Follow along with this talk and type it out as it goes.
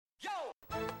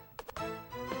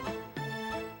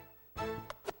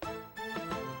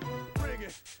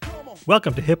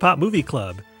Welcome to Hip Hop Movie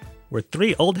Club, where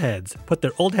three old heads put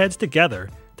their old heads together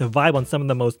to vibe on some of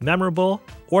the most memorable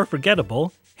or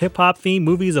forgettable hip hop themed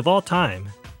movies of all time.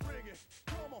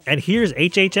 And here's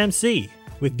HHMC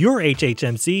with your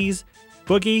HHMCs,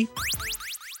 Boogie,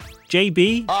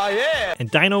 JB, and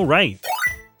Dino Wright.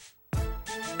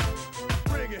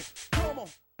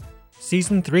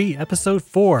 Season 3, Episode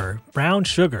 4, Brown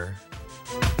Sugar.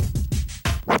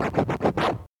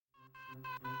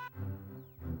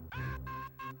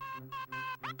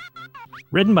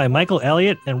 Written by Michael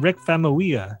Elliott and Rick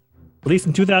Famuyiwa. Released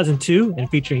in 2002 and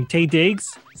featuring Taye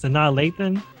Diggs, Sanaa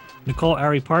Lathan, Nicole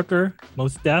Ari Parker,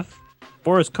 Mos Def,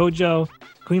 Boris Kodjoe,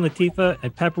 Queen Latifah,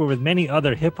 and peppered with many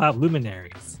other hip-hop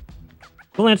luminaries.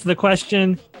 We'll answer the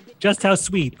question, just how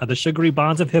sweet are the sugary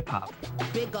bonds of hip-hop?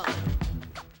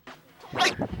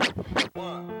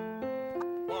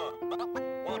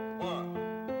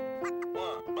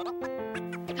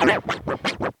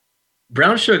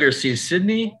 Brown Sugar sees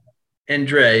Sydney and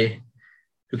Dre,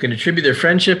 who can attribute their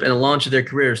friendship and the launch of their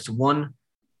careers to one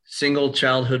single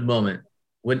childhood moment,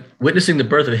 witnessing the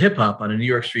birth of hip-hop on a New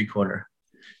York street corner.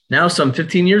 Now, some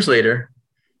 15 years later,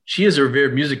 she is a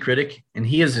revered music critic, and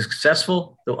he is a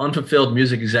successful, though unfulfilled,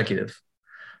 music executive.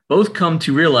 Both come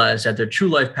to realize that their true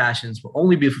life passions will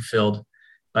only be fulfilled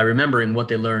by remembering what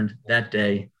they learned that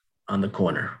day on the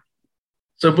corner.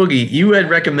 So, Boogie, you had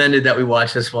recommended that we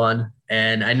watch this one,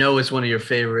 and I know it's one of your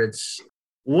favorites.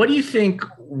 What do you think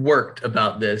worked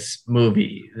about this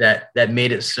movie that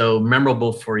made it so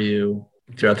memorable for you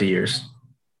throughout the years?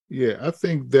 Yeah, I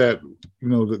think that,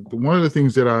 one of the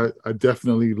things that I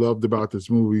definitely loved about this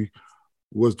movie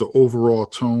was the overall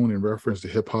tone in reference to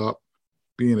hip hop.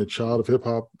 Being a child of hip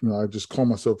hop, I just call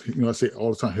myself, I say all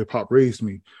the time, hip hop raised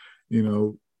me,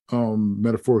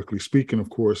 metaphorically speaking, of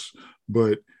course,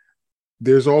 but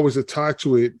there's always a tie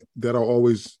to it that I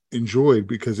always enjoyed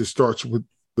because it starts with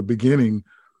the beginning,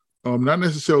 not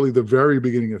necessarily the very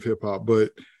beginning of hip hop,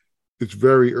 but it's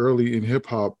very early in hip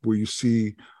hop where you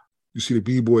see the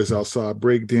b-boys outside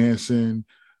breakdancing.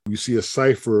 You see a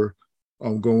cipher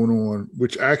going on,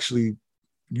 which actually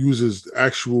uses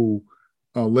actual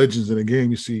legends in the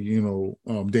game. You see,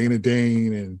 Dana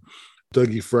Dane and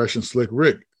Dougie Fresh and Slick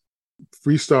Rick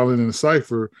freestyling in a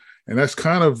cipher. And that's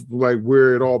kind of like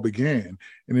where it all began.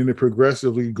 And then it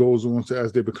progressively goes on to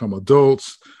as they become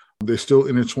adults. They're still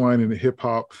intertwined in the hip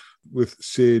hop with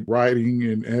Sid writing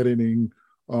and editing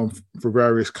for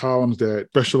various columns that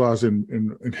specialize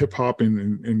in hip hop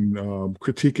and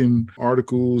critiquing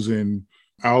articles and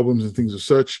albums and things of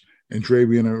such, and Dre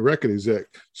being a record exec.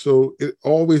 So it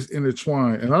always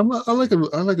intertwined. And I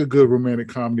like a good romantic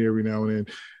comedy every now and then.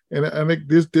 And I think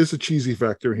there's a cheesy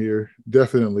factor here,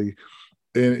 definitely.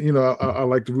 And I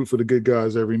like to root for the good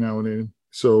guys every now and then.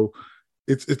 So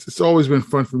it's always been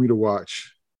fun for me to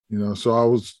watch. So I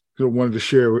was wanted to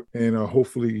share it, and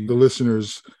hopefully the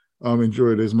listeners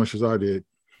enjoyed it as much as I did.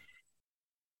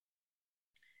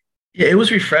 Yeah, it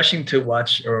was refreshing to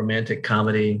watch a romantic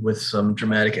comedy with some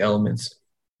dramatic elements,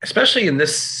 especially in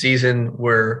this season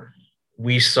where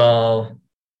we saw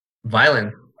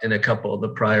violence in a couple of the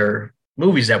prior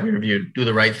movies that we reviewed. Do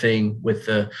the Right Thing with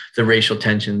the racial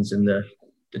tensions and the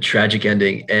tragic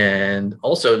ending, and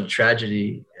also the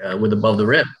tragedy with Above the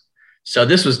Rim. So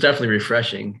this was definitely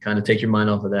refreshing, kind of take your mind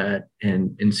off of that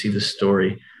and see the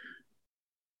story.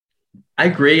 I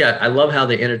agree. I love how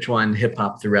they intertwine hip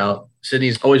hop throughout.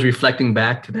 Sydney's always reflecting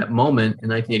back to that moment in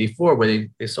 1984 where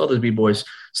they saw those B-boys.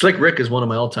 Slick Rick is one of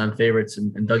my all-time favorites,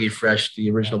 and Dougie Fresh,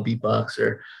 the original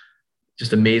beatboxer,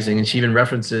 just amazing. And she even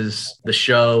references The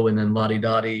Show and then Lottie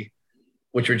Dottie,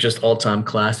 which are just all-time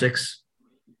classics.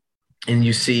 And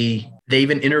you see they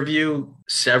even interview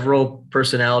several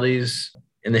personalities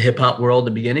in the hip-hop world at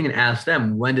the beginning and ask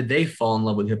them, when did they fall in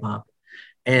love with hip-hop?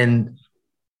 And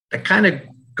that kind of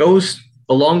goes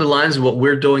along the lines of what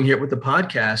we're doing here with the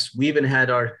podcast. We even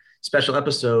had our special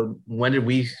episode, when did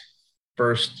we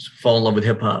first fall in love with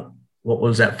hip-hop? What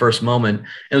was that first moment? And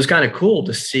it was kind of cool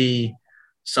to see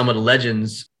some of the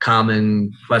legends,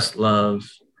 Common, Questlove,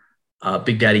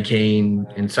 Big Daddy Kane,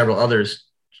 and several others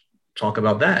talk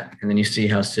about that. And then you see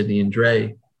how Sydney and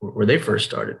Dre, where they first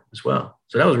started as well.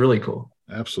 So that was really cool.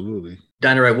 Absolutely.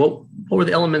 Dino, what were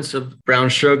the elements of Brown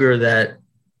Sugar that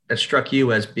struck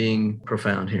you as being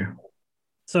profound here?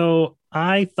 So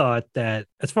I thought that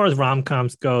as far as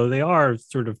rom-coms go, they are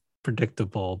sort of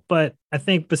predictable. But I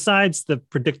think besides the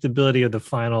predictability of the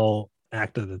final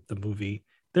act of the movie,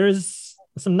 there's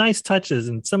some nice touches,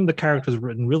 and some of the characters were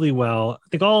written really well. I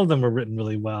think all of them were written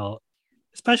really well,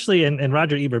 especially, and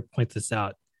Roger Ebert points this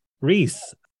out,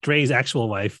 Reese, Dre's actual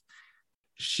wife,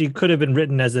 she could have been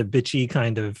written as a bitchy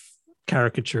kind of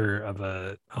caricature of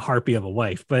a harpy of a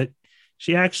wife, but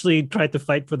she actually tried to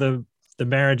fight for the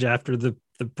marriage after the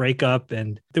breakup,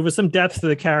 and there was some depth to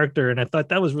the character, and I thought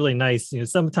that was really nice.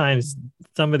 Sometimes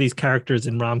some of these characters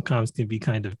in rom-coms can be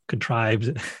kind of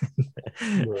contrived,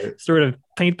 right. Sort of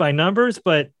paint by numbers,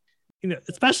 but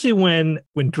especially when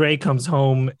Dre comes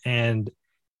home and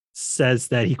says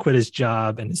that he quit his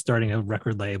job and is starting a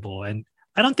record label, and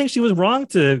I don't think she was wrong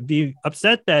to be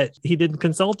upset that he didn't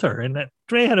consult her, and that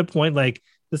Dre had a point, like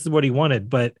this is what he wanted,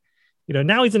 but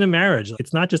now he's in a marriage.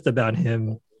 It's not just about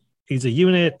him. He's a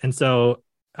unit. And so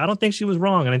I don't think she was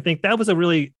wrong. And I think that was a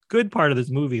really good part of this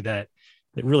movie that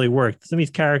really worked. Some of these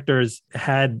characters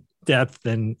had depth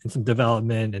and some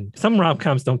development, and some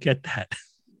rom-coms don't get that.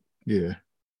 Yeah.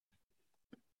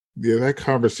 Yeah, that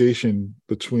conversation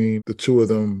between the two of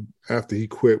them after he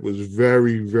quit was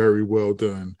very, very well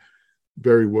done.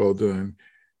 Very well done.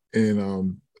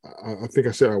 And I think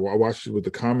I said I watched it with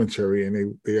the commentary,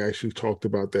 and they actually talked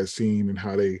about that scene and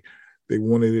how they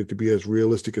wanted it to be as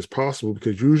realistic as possible,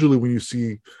 because usually when you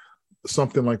see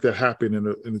something like that happen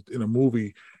in a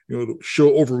movie,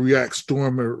 she'll overreact,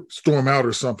 storm out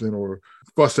or something, or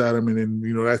fuss at him, and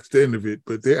then that's the end of it.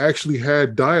 But they actually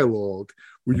had dialogue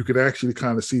where you could actually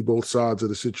kind of see both sides of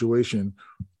the situation.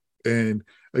 And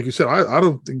like you said, I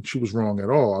don't think she was wrong at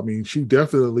all. I mean, she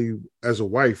definitely, as a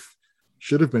wife,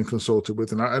 should have been consulted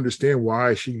with. And I understand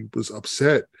why she was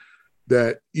upset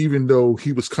that even though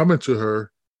he was coming to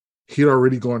her, he'd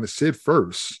already gone to Sid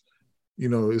first.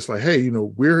 It's like, hey,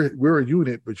 we're a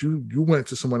unit, but you went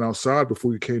to someone outside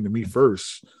before you came to me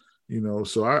first.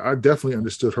 So I definitely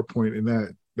understood her point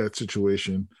in that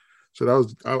situation. So that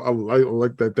was, I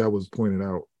like that was pointed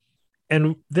out.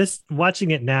 And this,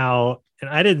 watching it now, and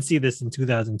I didn't see this in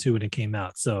 2002 when it came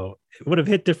out, so it would have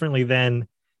hit differently then,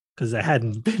 because I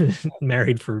hadn't been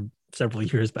married for several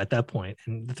years at that point.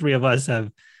 And the three of us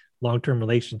have long-term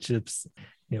relationships,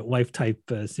 wife type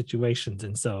situations.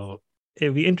 And so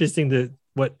it'd be interesting to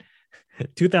what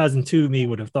 2002 me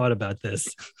would have thought about this.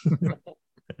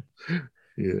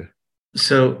 Yeah.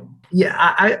 So, yeah,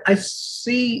 I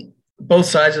see both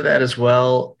sides of that as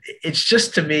well. It's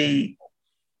just, to me,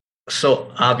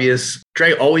 so obvious.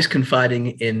 Dre always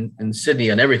confiding in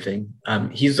Sydney on everything.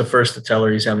 He's the first to tell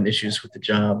her he's having issues with the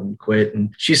job and quit.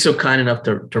 And she's so kind enough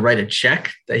to write a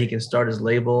check that he can start his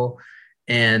label.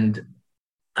 And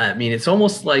I mean, it's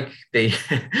almost like they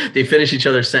finish each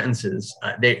other's sentences.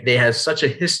 They have such a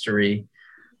history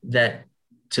that,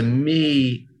 to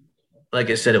me, like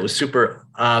I said, it was super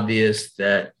obvious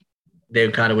that they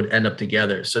kind of would end up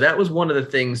together. So that was one of the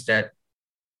things that,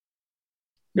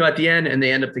 at the end, and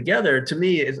they end up together, to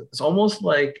me, it's almost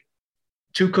like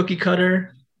too cookie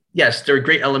cutter. Yes, there are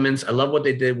great elements. I love what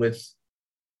they did with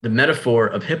the metaphor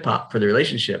of hip hop for the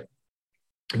relationship,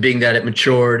 being that it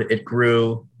matured, it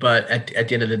grew, but at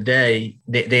the end of the day,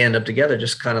 they end up together,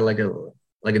 just kind of like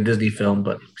a Disney film,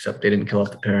 but except they didn't kill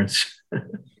off the parents.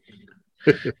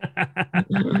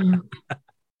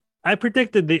 I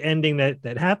predicted the ending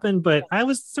that happened, but I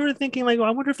was sort of thinking, like, well,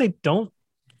 I wonder if they don't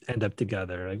end up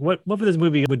together. Like, what would this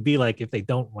movie would be like if they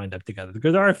don't wind up together?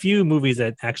 Because there are a few movies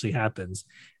that actually happens.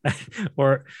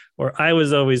 or I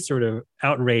was always sort of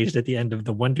outraged at the end of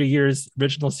the Wonder Years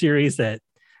original series that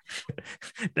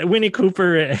Winnie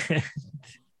Cooper and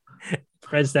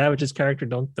Fred Savage's character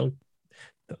don't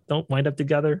wind up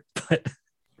together. But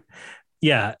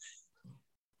yeah,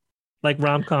 like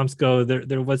rom-coms go,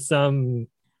 there was some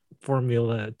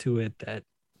formula to it that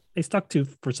they stuck to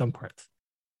for some parts.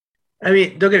 I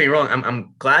mean, don't get me wrong.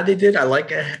 I'm glad they did. I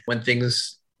like it when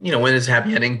things, when it's a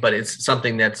happy ending, but it's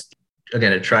something that's,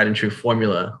 again, a tried and true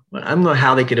formula. But I don't know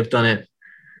how they could have done it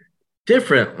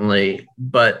differently.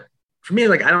 But for me,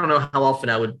 like, I don't know how often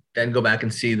I would then go back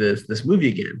and see this movie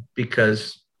again,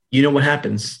 because you know what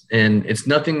happens, and it's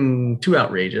nothing too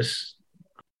outrageous.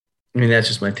 I mean, that's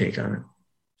just my take on it.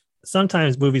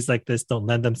 Sometimes movies like this don't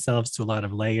lend themselves to a lot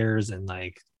of layers and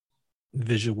like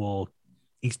visual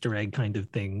Easter egg kind of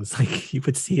things like you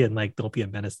would see in like Don't Be a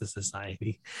Menace to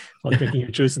Society while drinking your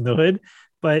juice in the hood.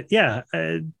 But yeah,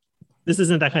 this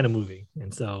isn't that kind of movie.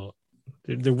 And so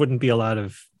there wouldn't be a lot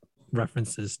of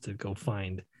references to go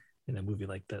find in a movie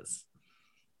like this.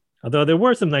 Although there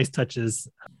were some nice touches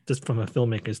just from a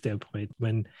filmmaker standpoint.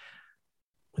 When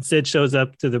Sid shows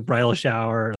up to the bridal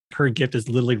shower, her gift is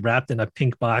literally wrapped in a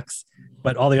pink box,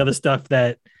 but all the other stuff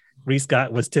that Reese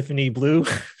got was Tiffany blue.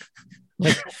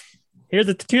 Like, here's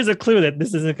a clue that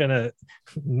this isn't gonna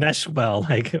mesh well,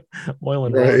 like oil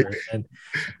and water. Right. And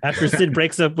after Sid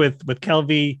breaks up with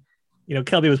Kelby,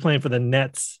 Kelby was playing for the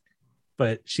Nets,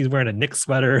 but she's wearing a Knicks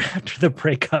sweater after the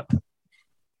breakup.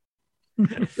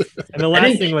 And the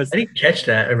last thing was I didn't catch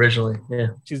that originally. Yeah.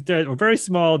 she's there a very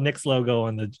small Knicks logo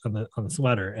on the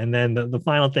sweater. And then the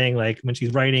final thing, like when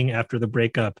she's writing after the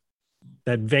breakup,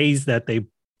 that vase that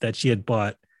she had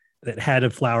bought that had a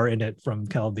flower in it from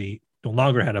Kelby no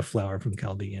longer had a flower from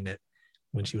Kelby in it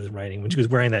when she was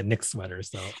wearing that Knicks sweater.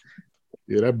 So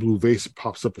yeah, that blue vase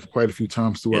pops up quite a few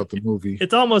times throughout the movie.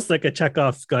 It's almost like a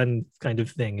Chekhov's gun kind of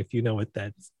thing, if you know what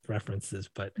that reference is.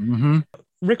 But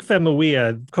Rick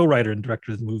Famuyiwa, co-writer and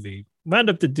director of the movie, wound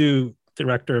up to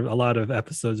director a lot of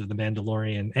episodes of The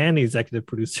Mandalorian and the executive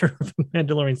producer of The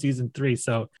Mandalorian season 3.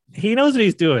 So he knows what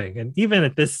he's doing. And even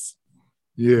at this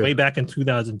way back in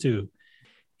 2002,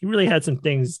 he really had some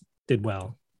things did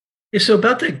well. Yeah, so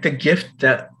about the gift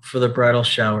that for the bridal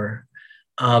shower,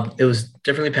 it was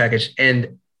differently packaged.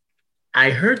 And I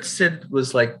heard Sid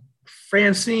was like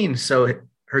Francine. So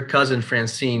her cousin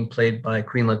Francine, played by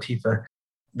Queen Latifah,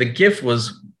 the gift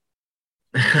was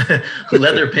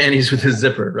leather panties with a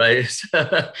zipper, right?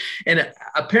 And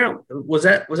apparently, was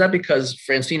that because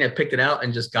Francine had picked it out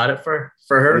and just got it for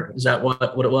her? Is that what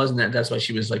it was? And that's why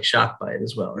she was like shocked by it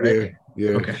as well, right?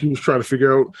 Yeah. Okay. She was trying to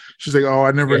figger out. She's like, "Oh,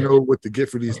 I never know what to get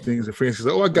for these things." And Francine's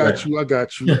like, "Oh, I got you.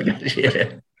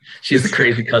 Yeah. She's the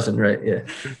crazy cousin, right? Yeah.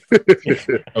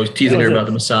 I was teasing her about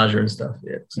the massager and stuff.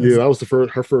 Yeah. Yeah, that was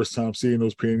her first time seeing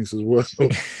those panties as well.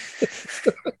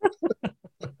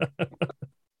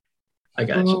 I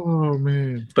got you. Oh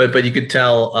man. But you could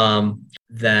tell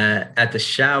that at the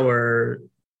shower,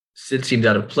 Sid seemed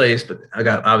out of place, but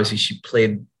obviously she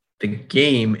played the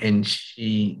game and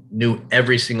she knew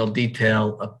every single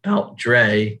detail about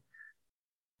Dre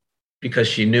because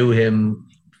she knew him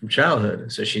from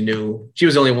childhood. So she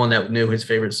was the only one that knew his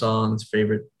favorite songs,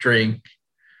 favorite drink,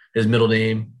 his middle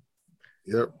name.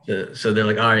 Yep. So they're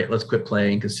like, all right, let's quit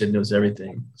playing because Sid knows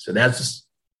everything. So that's just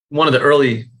one of the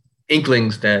early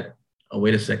inklings that, oh,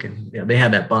 wait a second. Yeah, they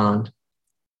had that bond.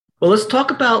 Well, let's talk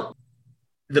about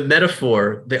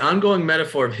the ongoing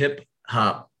metaphor of hip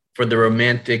hop for the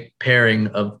romantic pairing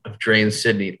of Dre and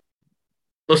Sydney.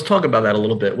 Let's talk about that a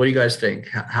little bit. What do you guys think?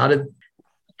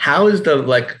 How is the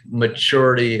like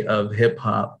maturity of hip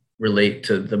hop relate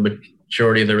to the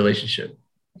maturity of the relationship?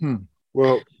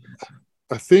 Well,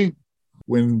 I think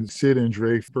when Sid and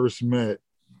Dre first met,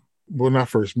 well, not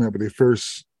first met, but they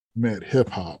first met hip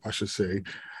hop, I should say,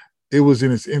 it was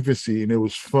in its infancy and it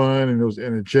was fun and it was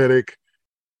energetic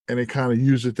and they kind of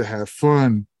used it to have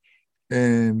fun.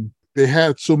 And they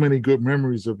had so many good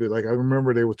memories of it. Like I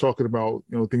remember they were talking about,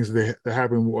 things that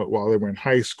happened while they were in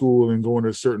high school and going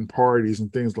to certain parties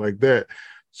and things like that.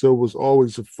 So it was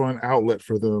always a fun outlet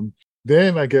for them.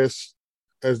 Then I guess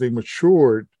as they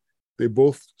matured, they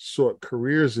both sought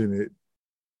careers in it.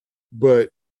 But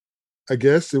I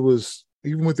guess it was,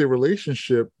 even with their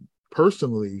relationship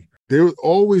personally, there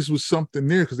always was something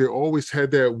there because they always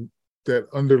had that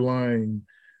underlying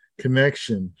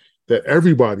connection that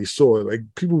everybody saw. Like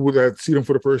people would see them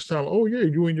for the first time. Oh yeah,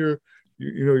 you and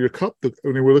your cup.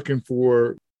 When they were looking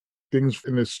for things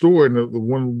in the store, and the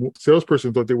one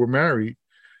salesperson thought they were married.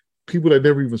 People that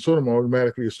never even saw them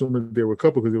automatically assumed that they were a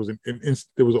couple because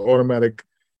there was an automatic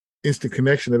instant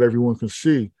connection that everyone could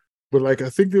see. But like I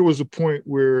think there was a point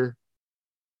where,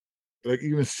 like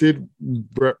even Sid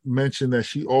mentioned that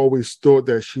she always thought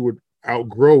that she would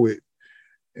outgrow it,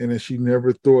 and that she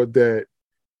never thought that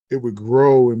it would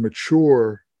grow and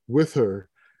mature with her.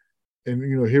 And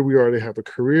here we are, they have a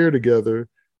career together.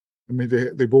 I mean,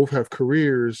 they both have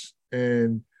careers,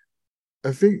 and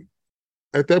I think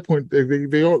at that point they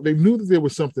knew that there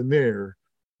was something there,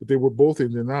 but they were both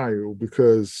in denial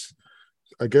because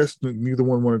I guess neither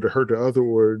one wanted to hurt the other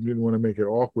or didn't want to make it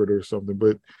awkward or something.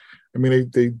 But I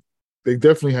mean, they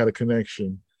definitely had a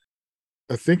connection.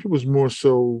 I think it was more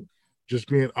so just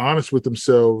being honest with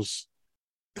themselves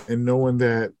and knowing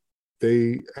that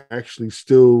they actually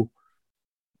still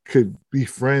could be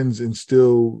friends and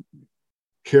still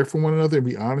care for one another and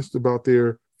be honest about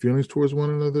their feelings towards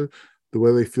one another, the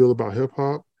way they feel about hip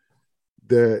hop.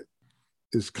 That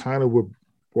is kind of what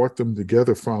brought them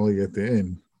together finally at the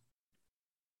end.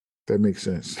 That makes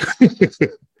sense.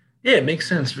 Yeah, it makes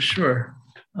sense for sure.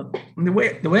 The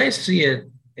way I see it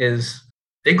is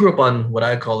they grew up on what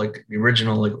I call like the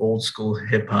original, like old school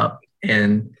hip hop,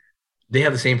 and they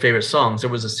have the same favorite songs. There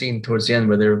was a scene towards the end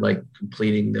where they're like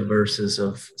completing the verses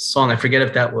of a song. I forget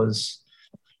if that was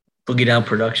Boogie Down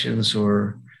Productions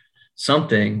or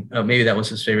something. Maybe that was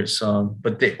his favorite song.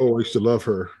 But I used to love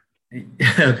her.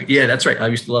 Yeah, that's right. I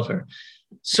used to love her.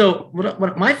 So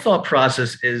what my thought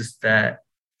process is that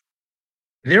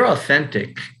they're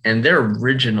authentic and they're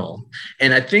original.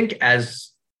 And I think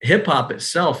as hip hop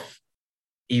itself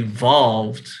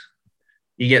evolved,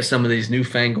 you get some of these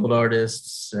newfangled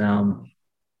artists, and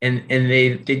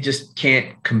they just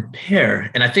can't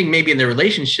compare. And I think maybe in their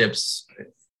relationships,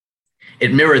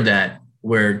 it mirrored that,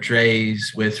 where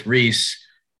Dre's with Reese,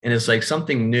 and it's like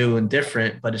something new and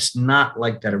different, but it's not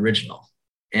like that original.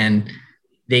 And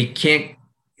they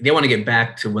want to get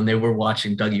back to when they were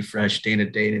watching Dougie Fresh, Dana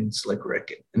Dane, and Slick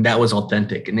Rick, and that was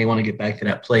authentic. And they want to get back to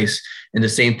that place. And the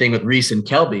same thing with Reese and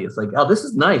Kelby. It's like, oh, this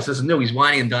is nice. This is new. He's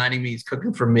whining and dining me. He's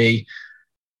cooking for me.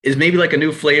 Is maybe like a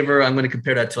new flavor. I'm going to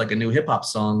compare that to like a new hip hop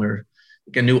song or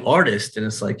like a new artist. And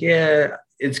it's like, yeah,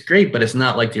 it's great, but it's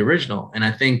not like the original. And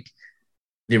I think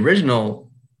the original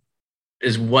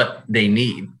is what they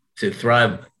need to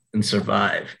thrive and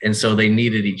survive. And so they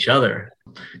needed each other,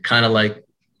 kind of like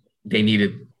they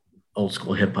needed old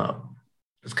school hip hop.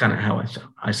 That's kind of how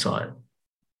I saw it.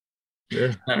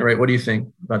 Yeah. All right. What do you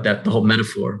think about that? The whole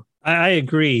metaphor. I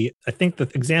agree. I think the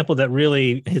example that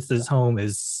really hits this home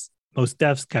is Mos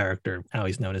Def's character, how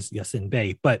he's known as Yasin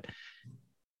Bey. But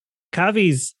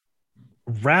Kavi's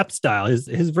rap style,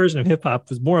 his version of hip hop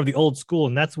was more of the old school,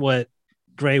 and that's what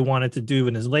Dre wanted to do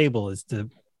in his label, is to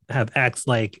have acts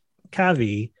like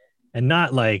Kavi and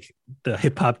not like the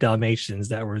hip hop Dalmatians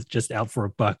that were just out for a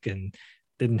buck and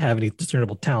didn't have any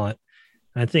discernible talent.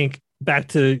 And I think back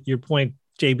to your point,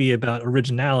 JB, about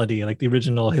originality, like the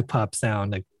original hip hop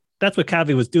sound, like that's what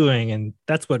Kavi was doing, and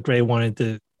that's what Dre wanted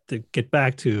to get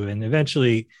back to. And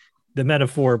eventually the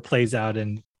metaphor plays out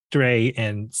in Dre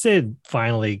and Sid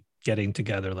finally getting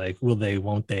together. Like, will they,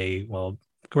 won't they? Well,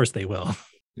 of course they will.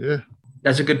 Yeah.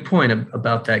 That's a good point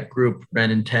about that group,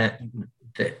 Ren and Ted.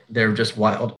 They're just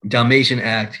wild. Dalmatian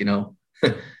act,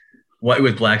 white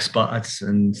with black spots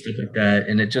and stuff like that.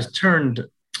 And it just turned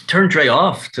Dre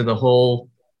off to the whole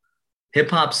hip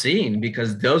hop scene,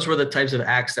 because those were the types of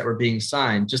acts that were being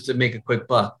signed just to make a quick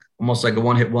buck, almost like a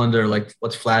one-hit wonder, like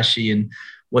what's flashy and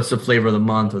what's the flavor of the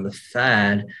month or the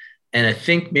fad. And I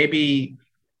think maybe,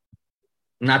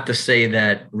 not to say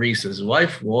that Reese's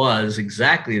wife was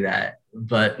exactly that,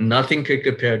 but nothing could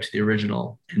compare to the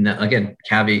original. And that, again,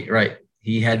 Kavi, right?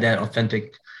 He had that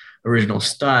authentic original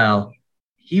style.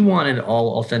 He wanted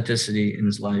all authenticity in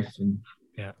his life. And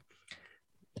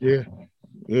yeah.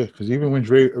 Because even when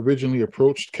Dre originally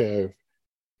approached Cav,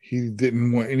 he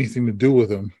didn't want anything to do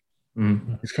with him.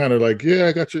 Mm-hmm. He's kind of like, yeah,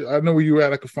 I got you. I know where you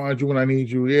at. I can find you when I need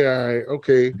you. Yeah, all right,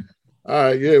 okay. All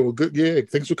right, yeah, well, good. Yeah,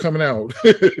 thanks for coming out.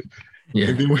 Yeah.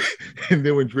 And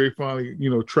then when Dre finally,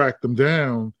 tracked them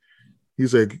down,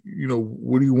 he's like,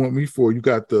 what do you want me for? You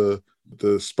got the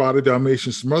Spotted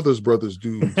Dalmatian Smothers Brothers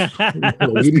dudes.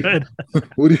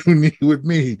 What do you need with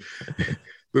me?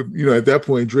 But at that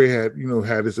point, Dre had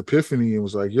had his epiphany and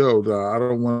was like, "Yo, I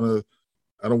don't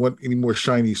want any more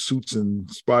shiny suits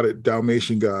and spotted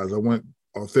Dalmatian guys. I want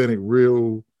authentic,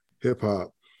 real hip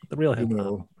hop." The real hip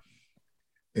hop.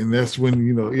 And that's when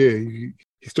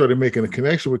he started making a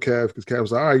connection with Cav, because Cav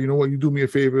was like, "All right, you know what? You do me a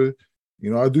favor,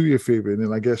 I'll do you a favor." And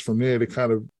then I guess from there they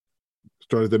kind of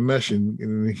started to mesh, and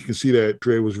you can see that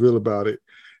Dre was real about it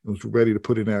and was ready to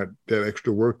put in that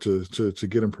extra work to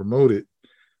get him promoted.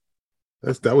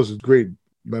 That was a great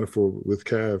metaphor with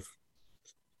Cav.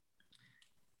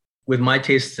 With my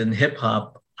tastes in hip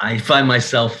hop, I find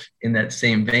myself in that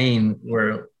same vein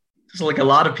where just like a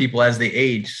lot of people as they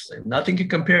age, like nothing can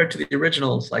compare to the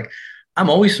originals. Like I'm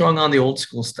always throwing on the old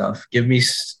school stuff. Give me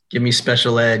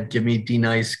Special Ed, give me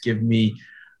D-Nice, give me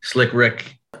Slick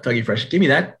Rick, Dougie Fresh. Give me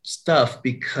that stuff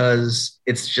because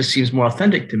it just seems more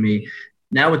authentic to me.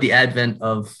 Now with the advent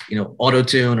of,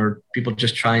 auto-tune or people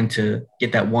just trying to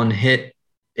get that one hit,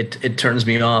 it turns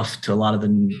me off to a lot of the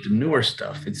newer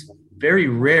stuff. It's very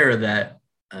rare that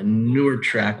a newer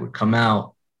track would come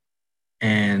out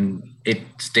and it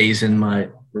stays in my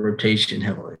rotation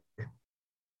heavily.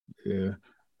 Yeah.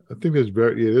 I think there's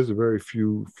a very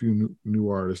few new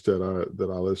artists that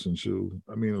I listen to.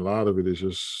 I mean, a lot of it is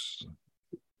just,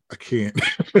 I can't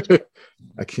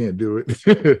do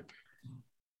it.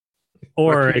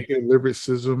 Or I can't get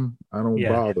lyricism. I don't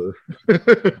bother.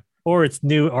 Or it's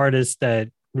new artists that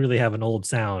really have an old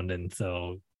sound, and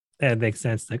so that makes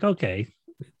sense. Like, okay,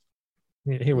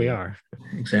 here we are.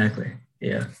 Exactly.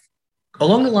 Yeah.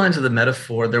 Along the lines of the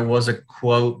metaphor, there was a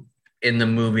quote in the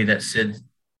movie that Sid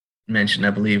mentioned, I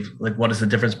believe, like, what is the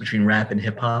difference between rap and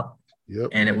hip hop?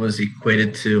 Yep. And it was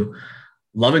equated to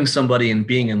loving somebody and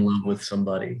being in love with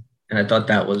somebody. And I thought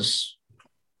that was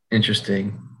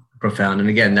interesting, profound. And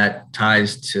again, that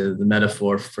ties to the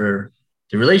metaphor for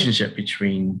the relationship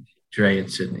between Dre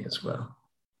and Sydney as well.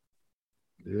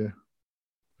 Yeah.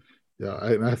 Yeah,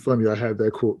 and funny, I had that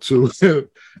quote too.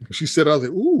 She said, I was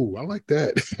like, ooh, I like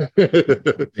that.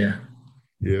 Yeah.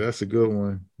 Yeah, that's a good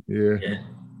one. Yeah.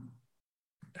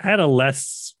 I had a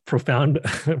less profound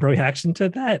reaction to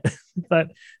that.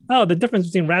 But the difference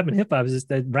between rap and hip hop is just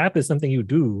that rap is something you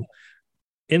do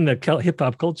in the hip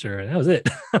hop culture, and that was it.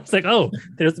 I was like, oh,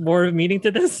 there's more meaning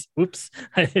to this. Oops,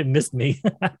 it missed me.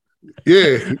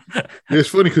 Yeah, it's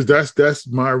funny because that's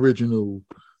my original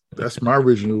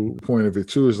point of it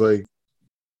too. Is like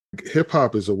hip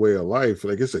hop is a way of life.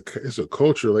 Like it's a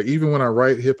culture. Like even when I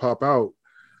write hip hop out,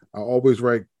 I always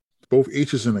write both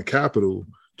H's in a capital,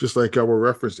 just like I would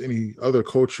reference any other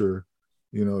culture.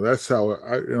 You know, that's how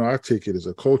I take it as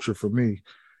a culture for me.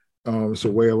 It's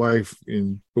a way of life.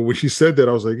 But when she said that,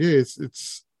 I was like, yeah,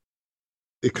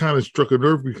 it kind of struck a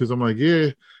nerve because I'm like, yeah,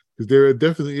 because there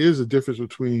definitely is a difference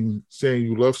between saying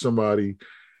you love somebody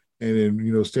and then,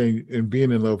 you know, staying and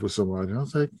being in love with somebody. And I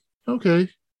was like, okay,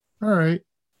 all right,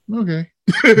 okay.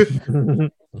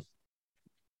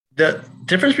 The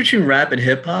difference between rap and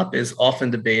hip hop is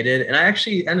often debated. And I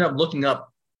actually ended up looking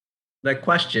up that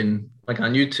question like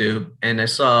on YouTube, and I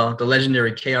saw the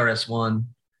legendary KRS-One,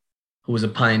 who was a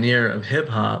pioneer of hip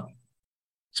hop,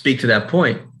 speak to that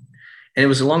point. And it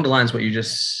was along the lines of what you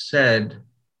just said.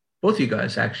 Both of you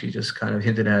guys actually just kind of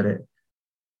hinted at it,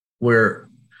 whereas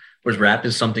rap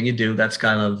is something you do. That's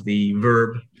kind of the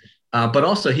verb. But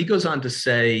also he goes on to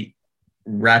say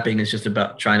rapping is just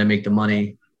about trying to make the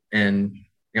money. And,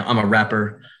 you know, I'm a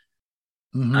rapper.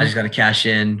 Mm-hmm. I just got to cash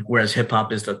in. Whereas hip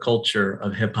hop is the culture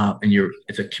of hip hop, and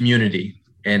it's a community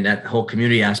and that whole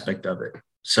community aspect of it.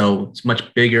 So it's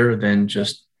much bigger than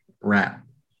just rap.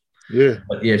 Yeah.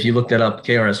 But yeah, if you look that up,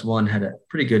 KRS-One had a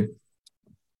pretty good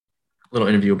little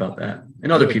interview about that.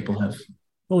 And other people have.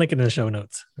 We'll link it in the show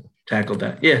notes. Tackled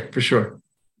that. Yeah, for sure.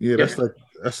 Yeah, that's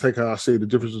like how I say the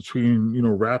difference between, you know,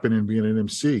 rapping and being an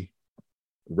MC.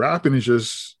 Rapping is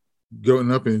just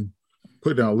going up and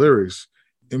putting out lyrics.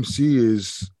 MC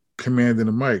is commanding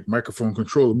the microphone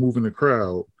controller, moving the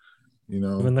crowd. You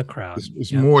know, in the crowd.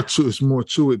 It's more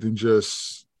to it than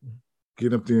just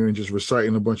getting up there and just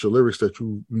reciting a bunch of lyrics that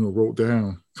you wrote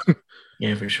down.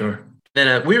 Yeah, for sure.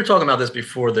 Then we were talking about this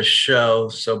before the show,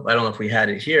 so I don't know if we had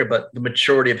it here, but the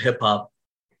maturity of hip hop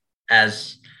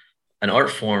as an art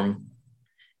form.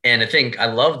 And I think I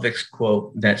love this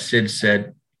quote that Sid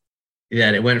said,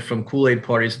 that it went from Kool-Aid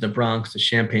parties in the Bronx to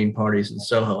champagne parties in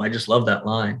Soho. I just love that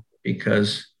line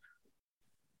because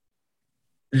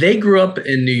they grew up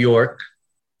in New York,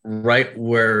 right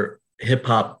where hip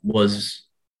hop was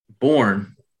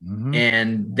born. Mm-hmm.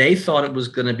 And they thought it was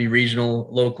going to be regional,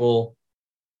 local.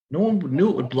 No one knew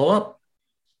it would blow up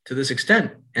to this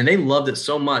extent. And they loved it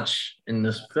so much in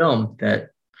this film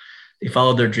that they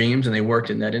followed their dreams and they worked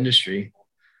in that industry.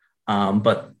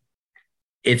 But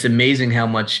it's amazing how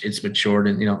much it's matured,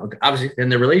 and, you know, obviously,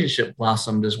 and the relationship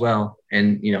blossomed as well.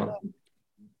 And, you know,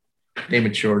 they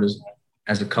matured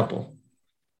as a couple.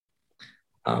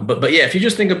 But yeah, if you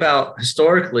just think about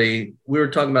historically, we were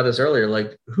talking about this earlier,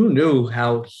 like who knew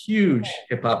how huge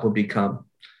hip hop would become?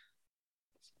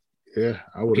 Yeah,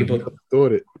 I would have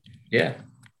thought it. Yeah.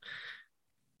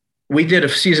 We did a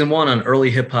season 1 on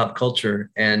early hip hop culture,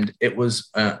 and it was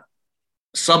a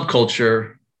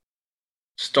subculture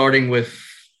starting with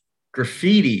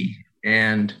graffiti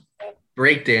and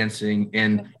breakdancing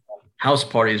and house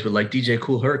parties with like DJ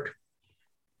Kool Herc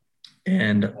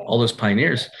and all those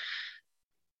pioneers.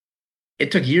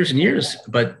 It took years and years,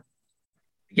 but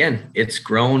again, it's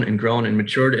grown and grown and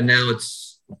matured, and now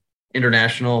it's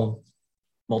international,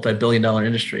 multi-billion-dollar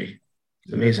industry.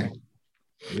 It's amazing.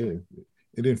 Yeah,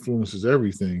 it influences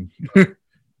everything.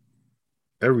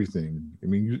 Everything. I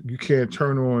mean, you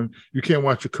can't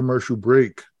watch a commercial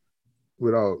break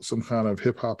without some kind of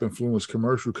hip hop influence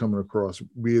commercial coming across,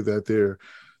 be it that they're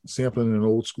sampling an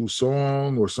old school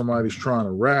song or somebody's trying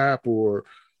to rap or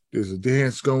there's a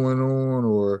dance going on,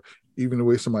 or even the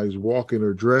way somebody's walking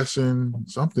or dressing.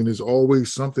 Something is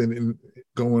always something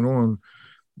going on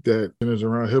that is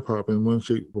around hip hop in one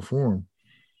shape or form.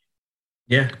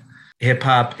 Yeah. Hip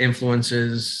hop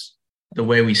influences the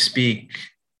way we speak,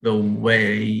 the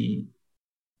way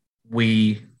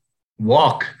we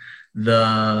walk,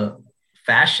 the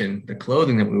fashion, the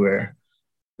clothing that we wear,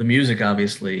 the music,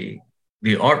 obviously,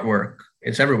 the artwork,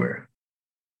 it's everywhere.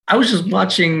 I was just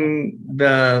watching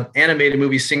the animated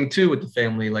movie Sing 2 with the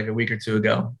family like a week or two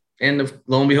ago. And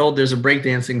lo and behold, there's a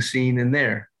breakdancing scene in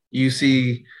there. You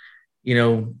see, you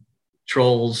know,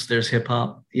 trolls, there's hip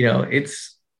hop, you know,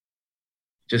 it's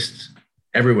just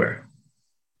everywhere.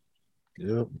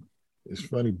 Yep. It's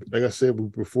funny. Like I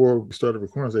said before we started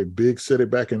recording, I was like, Big said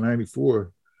it back in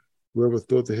 94. Whoever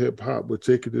thought the hip hop would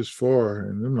take it this far?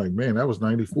 And I'm like, man, that was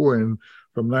 94. And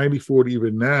from 94 to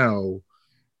even now,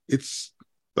 it's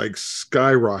like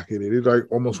skyrocketed. It like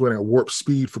almost went at warp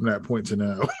speed from that point to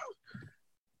now.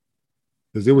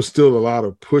 because there was still a lot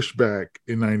of pushback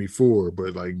in '94,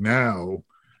 but like now,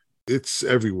 it's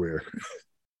everywhere.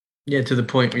 Yeah, to the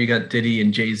point where you got Diddy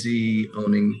and Jay-Z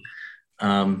owning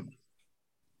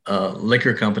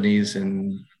liquor companies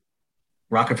and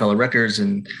Rockefeller Records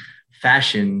and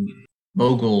fashion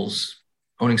moguls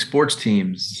owning sports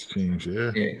teams. Seems,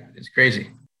 yeah. Yeah, it's crazy.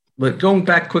 But going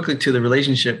back quickly to the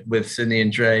relationship with Sydney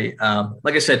and Dre,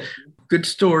 like I said, good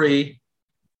story,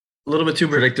 a little bit too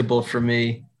predictable for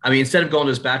me. I mean, instead of going to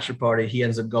his bachelor party, he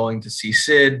ends up going to see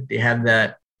Sid. They have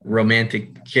that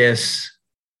romantic kiss.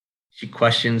 She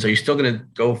questions, are you still going to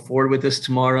go forward with this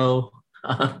tomorrow?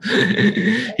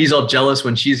 He's all jealous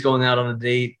when she's going out on a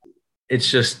date. It's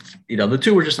just, the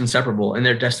two were just inseparable and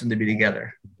they're destined to be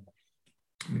together.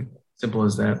 Simple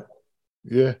as that.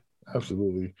 Yeah,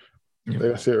 absolutely.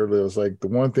 Like I said earlier, it was like the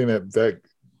one thing that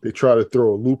they try to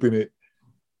throw a loop in it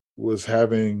was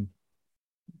having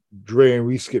Dre and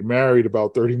Reese get married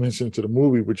about 30 minutes into the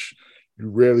movie, which you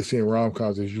rarely see in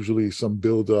rom-coms. There's usually some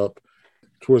build-up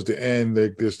towards the end.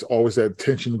 Like there's always that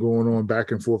tension going on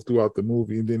back and forth throughout the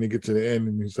movie, and then they get to the end,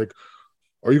 and he's like,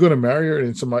 "Are you going to marry her?"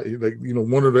 And somebody,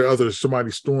 one or the other,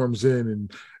 somebody storms in,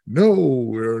 and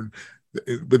no,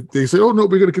 but they say, "Oh no,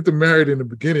 we're going to get them married in the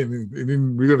beginning, and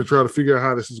then we're going to try to figure out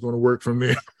how this is going to work from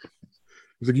there."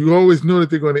 It's like you always know that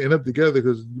they're going to end up together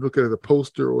because you look at the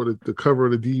poster or the cover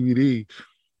of the DVD,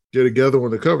 get together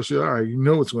on the cover, so all right, you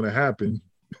know what's going to happen.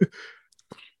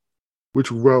 Which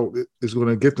route is going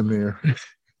to get them there?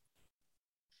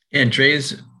 And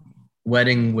Dre's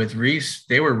wedding with Reese,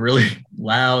 they were really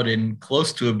loud and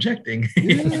close to objecting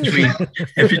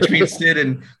between Sid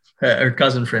and her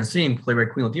cousin Francine, played by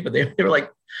Queen Latifah. They're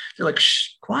like,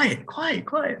 shh, quiet.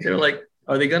 They're like,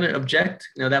 are they going to object?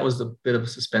 That was a bit of a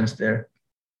suspense there.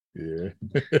 Yeah.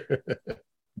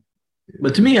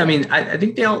 But to me, I mean, I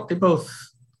think they both,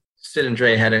 Sid and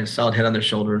Dre, had a solid head on their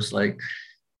shoulders. Like,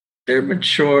 they're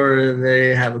mature.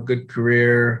 They have a good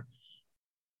career.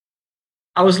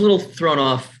 I was a little turned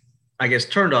off,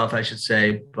 I should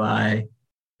say, by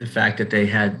the fact that they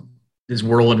had this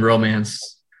whirlwind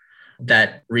romance,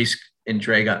 that Reese and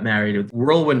Dre got married with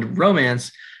whirlwind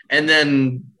romance, and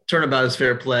then Turnabout Is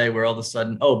Fair Play, where all of a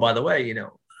sudden, oh, by the way,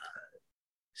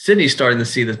 Sydney's starting to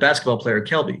see this basketball player,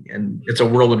 Kelby, and it's a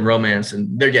whirlwind romance,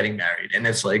 and they're getting married. And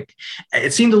it's like,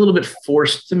 it seemed a little bit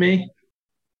forced to me.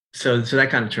 So that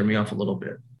kind of turned me off a little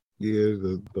bit. Yeah,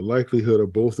 the likelihood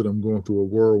of both of them going through a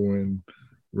whirlwind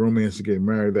romance to get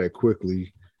married that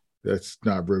quickly, that's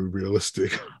not very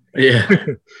realistic. Yeah.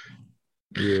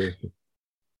 Yeah.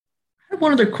 I have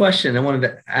one other question I wanted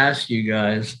to ask you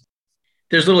guys.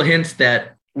 There's little hints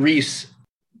that Reese,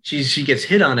 she gets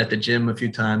hit on at the gym a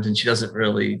few times and she doesn't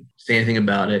really say anything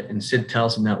about it. And Sid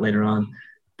tells him that later on.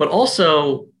 But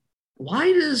also,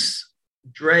 why does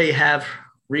Dre have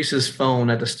Reese's phone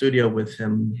at the studio with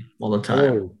him all the time?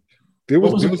 Oh, there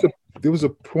was a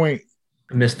point.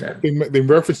 I missed that. They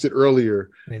referenced it earlier.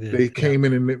 They came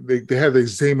in and they had the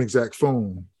same exact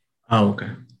phone. Oh,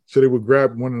 okay. So they would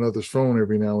grab one another's phone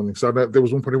every now and then. So there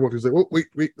was one point they walked. He was like,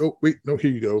 "Oh, wait, no,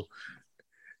 here you go."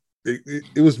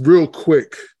 It was real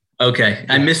quick. Okay,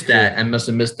 I missed that. I must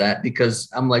have missed that because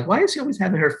I'm like, why is he always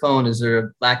having her phone? Is there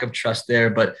a lack of trust there?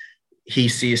 But he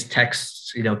sees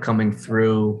texts, coming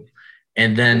through.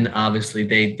 And then obviously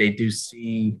they do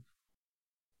see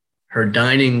her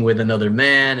dining with another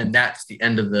man, and that's the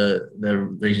end of the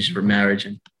relationship or marriage.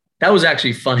 And that was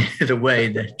actually funny the way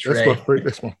that Dre,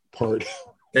 that's my part.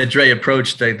 That Dre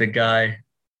approached the guy,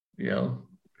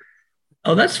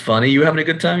 oh, that's funny. You having a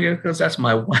good time? Because that's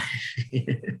my wife.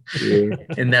 Yeah.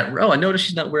 And I noticed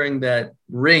she's not wearing that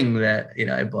ring that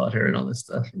I bought her and all this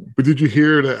stuff. But did you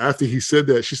hear that after he said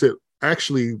that, she said,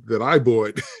 "Actually, that I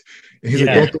bought." And he's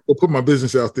like, "Don't put my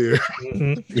business out there."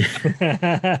 Mm-hmm.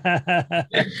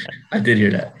 I did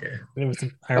hear that. Yeah, it was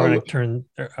an ironic turn.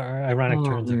 Ironic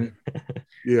turns.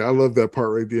 Yeah, I love that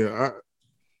part right there.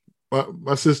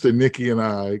 My sister Nikki and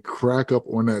I crack up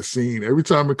on that scene every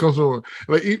time it comes on.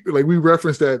 Like we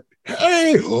reference that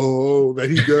 "hey ho" that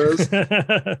he does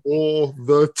all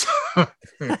the time.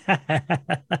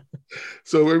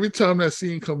 So every time that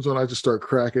scene comes on, I just start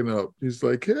cracking up. He's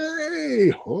like, "Hey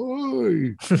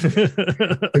hoy,"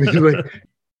 and he's like,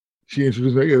 she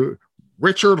introduced me,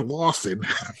 Richard Lawson.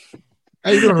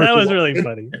 How you doing, that Richard was Lawson? really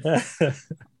funny.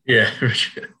 Yeah.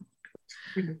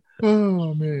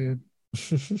 Oh man.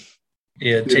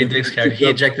 Yeah, Taye Diggs' character, he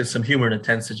injected some humor in a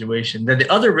tense situation. Then the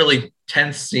other really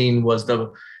tense scene was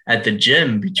at the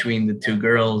gym between the two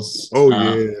girls. Oh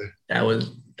yeah, that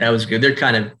was good. They're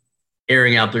kind of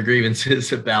airing out their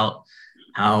grievances about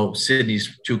how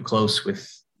Sydney's too close with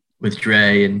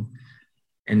Dre, and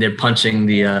they're punching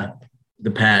the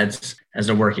the pads as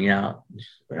they're working out.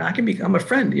 I'm a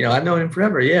friend. I've known him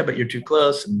forever. Yeah, but you're too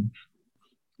close and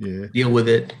deal with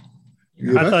it.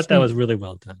 I thought that was really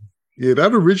well done. Yeah,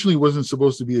 that originally wasn't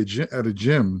supposed to be at a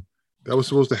gym. That was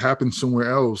supposed to happen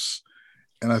somewhere else.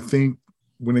 And I think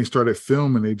when they started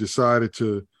filming, they decided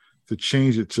to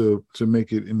change it to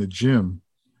make it in the gym.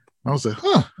 I was like,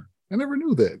 I never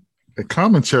knew that. The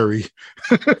commentary.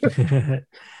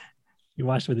 You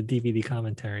watch with the DVD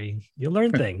commentary, you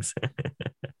learn things.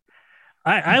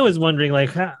 I was wondering,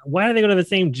 like, why do they go to the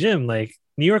same gym? Like,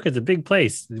 New York is a big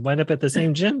place. They wind up at the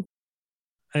same gym.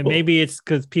 And maybe it's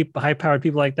because high-powered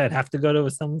people like that have to go to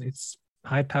it's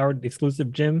high-powered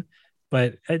exclusive gym.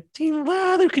 But it seemed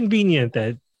rather convenient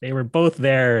that they were both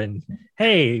there. And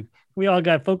hey, we all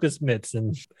got focus mitts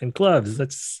and gloves.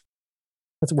 Let's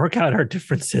work out our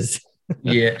differences.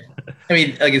 Yeah, I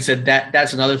mean, like I said,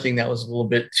 that's another thing that was a little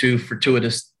bit too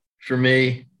fortuitous for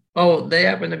me. Oh, they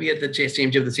happen to be at the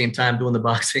same gym at the same time doing the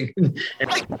boxing.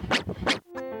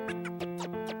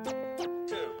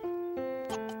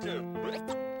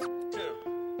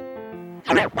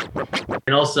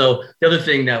 And also, the other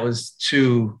thing that was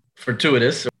too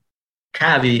fortuitous,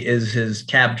 Cavi is his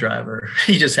cab driver.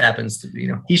 He just happens to be,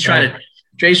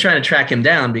 Dre's trying to track him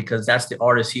down because that's the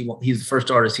artist he's the first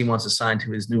artist he wants to sign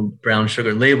to his new Brown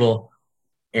Sugar label.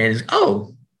 And he's,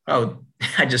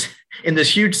 I just, in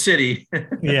this huge city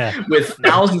with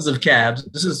thousands of cabs,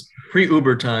 this is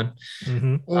pre-Uber time,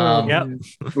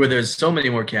 where there's so many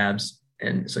more cabs.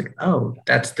 And it's like,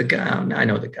 that's the guy. I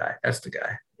know the guy. That's the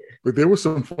guy. But there was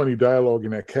some funny dialogue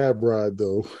in that cab ride,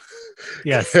 though.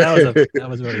 Yes, that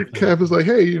was really funny. Cab is like,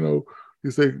 hey,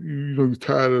 he's like, he's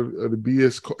tired of the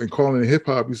BS and calling it hip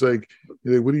hop. He's like,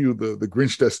 what are you, the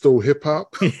Grinch that stole hip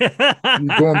hop? You're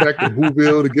going back to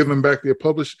Whoville to give them back get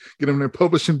them their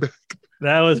publishing back.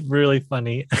 That was really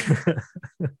funny. That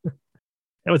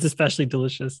was especially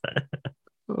delicious.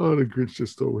 Oh, the Grinch that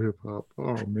stole hip hop.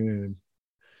 Oh man,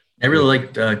 I really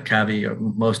liked Cavi, or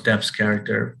Mos Def's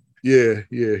character. Yeah,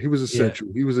 he was essential.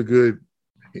 He was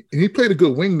he played a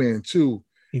good wingman too.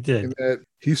 He did. And that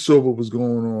he saw what was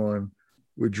going on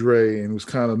with Dre and was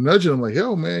kind of nudging him like,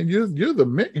 "Hell, man, you're the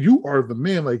man. You are the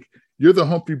man. Like, you're the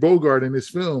Humphrey Bogart in this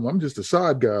film. I'm just a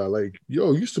side guy. Like,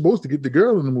 you're supposed to get the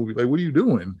girl in the movie. Like, what are you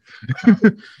doing?"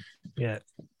 Yeah,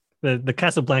 the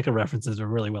Casablanca references are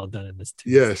really well done in this too.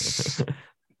 Yes.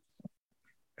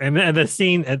 and the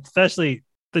scene, especially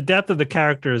the depth of the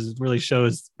characters, really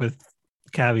shows with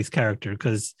Cavi's character,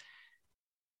 because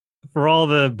for all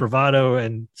the bravado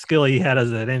and skill he had as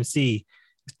an MC,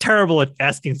 he's terrible at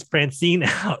asking Francine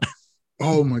out.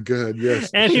 Oh my God,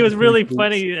 yes. And he was really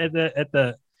funny at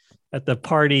the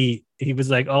party. He was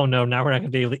like, "Oh no, now we're not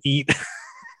going to be able to eat."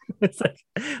 It's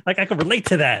like I can relate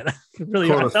to that.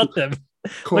 I felt them.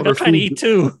 Like I'm trying to eat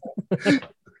too.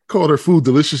 Called her food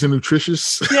delicious and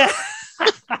nutritious. Yeah.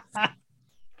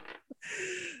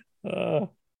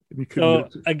 So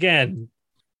again,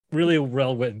 really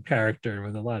well-written character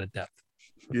with a lot of depth.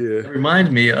 Yeah. It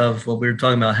reminded me of what we were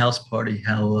talking about, House Party,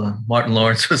 how Martin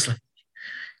Lawrence was like,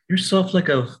 "You're soft like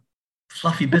a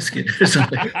fluffy biscuit," or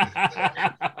something.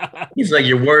 He's like,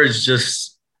 your words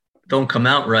just don't come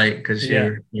out right because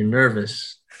you're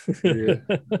nervous. Yeah.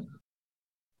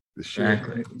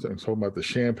 Exactly. I'm talking about the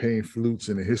champagne flutes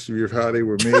and the history of how they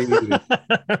were made.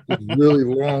 It's really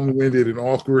long-winded and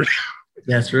awkward.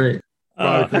 That's right.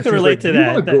 I can relate to that.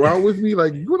 You want to go out with me?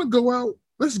 Like, you want to go out?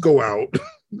 Let's go out.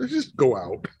 Let's just go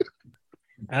out.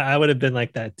 I would have been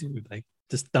like that too, like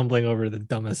just stumbling over the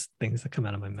dumbest things that come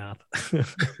out of my mouth.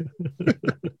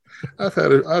 I've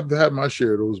had my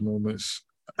share of those moments.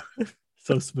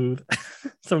 So smooth,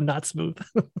 so not smooth.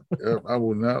 Yeah, I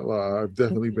will not lie. I've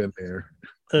definitely been there.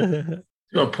 You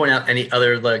want to point out any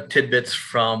other like tidbits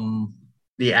from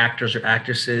the actors or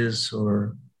actresses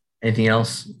or anything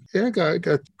else? Yeah, I got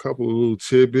a couple of little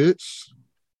tidbits.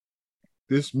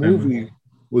 This movie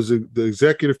was the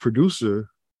executive producer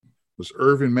was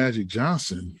Irvin Magic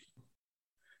Johnson.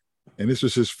 And this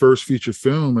was his first feature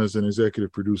film as an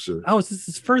executive producer. Oh, this is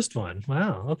his first one.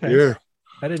 Wow. Okay. Yeah.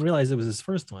 I didn't realize it was his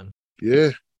first one.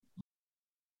 Yeah.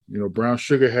 Brown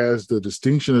Sugar has the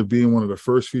distinction of being one of the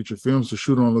first feature films to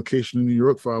shoot on location in New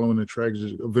York following the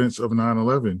tragic events of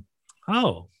 9/11.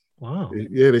 Oh, wow.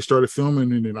 Yeah, they started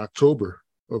filming in October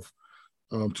of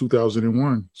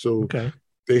 2001. So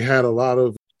they had a lot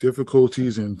of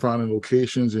difficulties in finding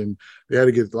locations, and they had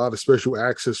to get a lot of special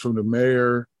access from the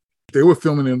mayor. They were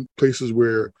filming in places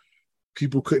where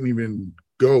people couldn't even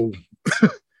go.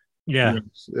 Yeah.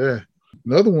 Yeah.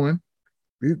 Another one,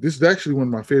 this is actually one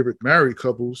of my favorite married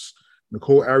couples.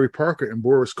 Nicole Ari Parker and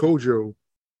Boris Kodjoe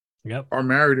are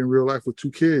married in real life with 2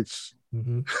 kids.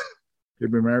 Mm-hmm.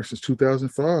 They've been married since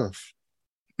 2005.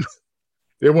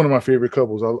 They're one of my favorite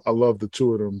couples. I love the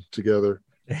two of them together.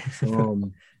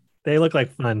 They look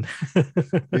like fun.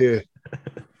 Yeah,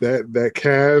 that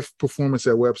Cav performance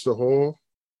at Webster Hall,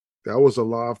 that was a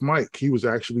live mic. He was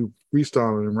actually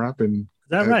freestyling and rapping. Is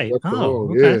that right? Webster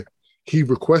Hall. Okay. Yeah. He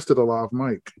requested a live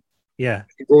mic. Yeah.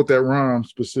 He wrote that rhyme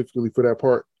specifically for that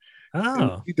part. Oh. And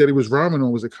the beat that he was rhyming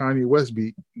on was a Kanye West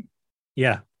beat.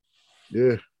 Yeah.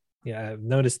 Yeah. Yeah. I've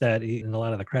noticed that in a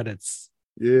lot of the credits.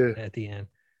 Yeah. At the end.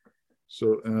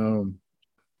 So, a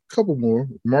couple more.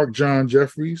 Mark John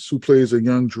Jeffries, who plays a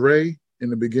young Dre in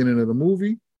the beginning of the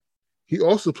movie. He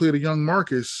also played a young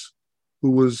Marcus,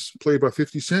 who was played by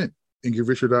 50 Cent in Get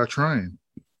Rich or Die Trying.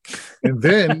 And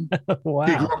then wow.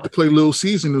 he grew up to play Lil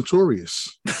C's in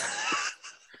Notorious.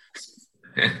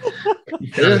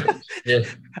 Yeah.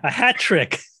 A hat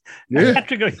trick. Yeah.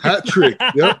 Hat trick.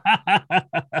 Yep.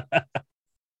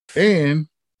 And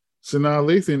Sanaa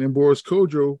Lathan and Boris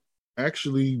Kodjoe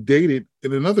actually dated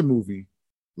in another movie,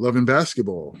 Love and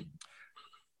Basketball.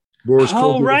 Boris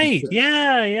Kodjoe, right.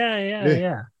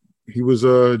 Yeah. He was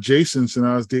Jason,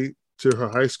 Sanaa's date to her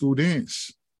high school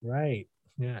dance. Right.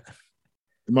 Yeah.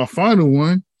 And my final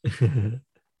one, Sanaa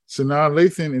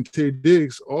Lathan and Taye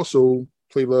Diggs also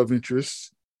play love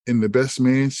interests in the Best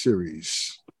Man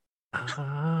series.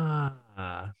 I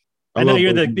know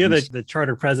you're the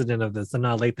charter president of the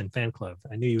Sanaa Lathan fan club.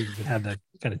 I knew you would have that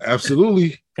kind of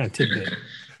absolutely kind of tidbit.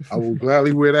 I will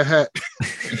gladly wear that hat,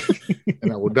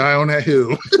 and I will die on that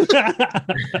hill.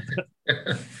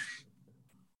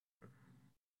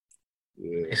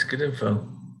 Yeah. It's good info.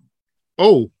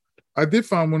 Oh, I did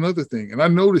find one other thing, and I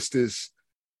noticed this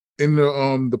in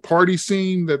the party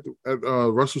scene at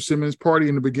Russell Simmons' party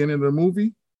in the beginning of the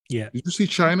movie. Yeah, did you see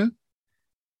China?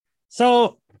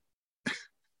 So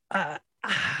I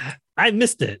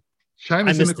missed it.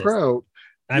 China's in the crowd.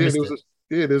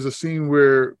 There's a scene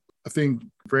where I think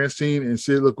Francine and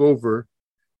Sid look over,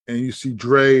 and you see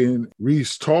Dre and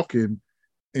Reese talking,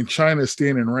 and China's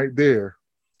standing right there.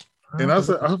 And I was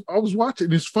like, I was watching.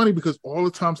 And it's funny because all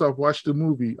the times I've watched the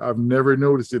movie, I've never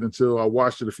noticed it until I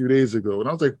watched it a few days ago. And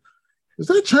I was like, is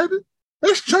that China?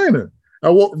 That's China. I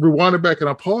rewound it back and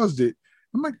I paused it.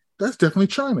 I'm like, that's definitely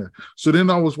China. So then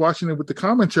I was watching it with the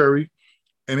commentary,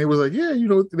 and it was like, yeah,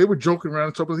 they were joking around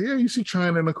and talking like, yeah, you see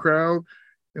China in the crowd.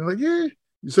 And like, yeah.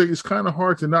 It's kind of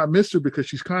hard to not miss her because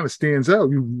she's kind of stands out.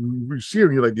 You see her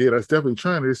and you're like, yeah, that's definitely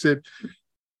China. They said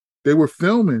they were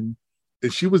filming,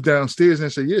 and she was downstairs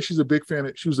and said, yeah, she was a big fan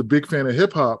of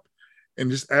hip hop,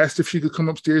 and just asked if she could come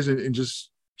upstairs and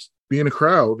just be in the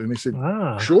crowd. And they said,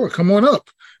 sure, come on up.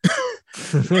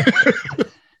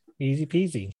 Easy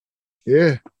peasy.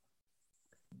 Yeah.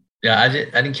 Yeah, I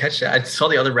didn't catch that. I saw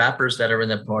the other rappers that are in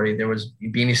that party. There was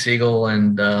Beanie Siegel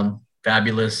and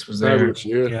Fabulous was there. Fabulous,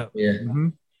 yeah. Mm-hmm.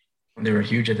 They were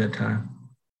huge at that time.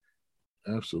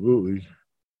 Absolutely.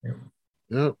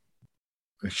 Yep.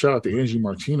 And shout out to Angie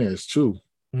Martinez too.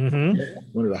 Mm-hmm.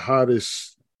 One of the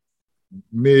hottest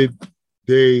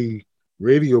midday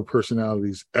radio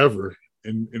personalities ever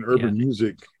in urban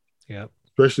music. Yeah.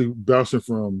 Especially bouncing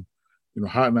from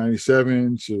Hot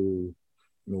 97 to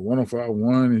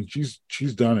 105.1, and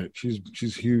she's done it.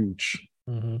 She's huge.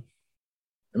 Mm-hmm.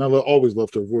 And I always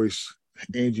loved her voice,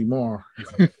 Angie Marr.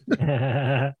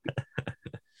 Yeah.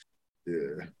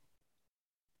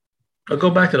 I'll go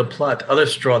back to the plot. The other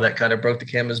straw that kind of broke the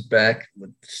camera's back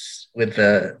with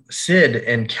Sid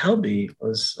and Kelby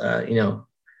was,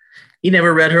 he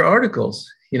never read her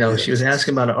articles. She was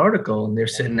asking about an article, and they're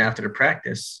sitting after the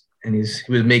practice, and he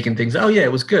was making things. Oh yeah,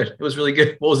 it was good. It was really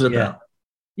good. What was it about?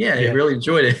 Yeah, I really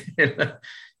enjoyed it.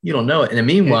 You don't know it. And then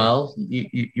meanwhile,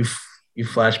 you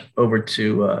flash over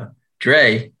to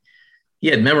Dre. He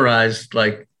had memorized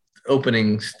like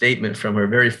opening statement from her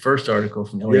very first article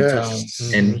from LA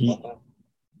Times, and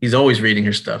he's always reading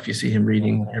her stuff. You see him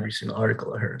reading every single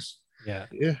article of hers. Yeah.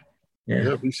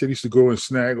 Yep. He said he used to go and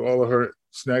snag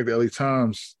the LA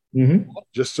Times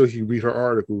just so he read her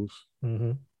articles.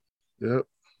 Mm-hmm. Yep.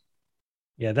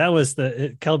 Yeah, that was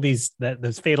Kelby's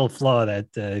this fatal flaw that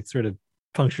sort of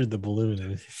punctured the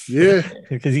balloon. Yeah,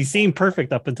 because he seemed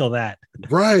perfect up until that.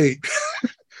 Right.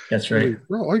 That's right.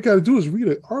 Bro, all you got to do is read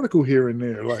an article here and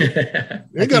there. Like,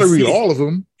 you got to read all of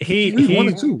them. He read one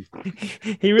or two.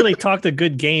 He really talked a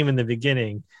good game in the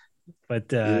beginning,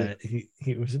 but he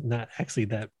was not actually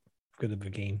that good of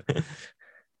a game.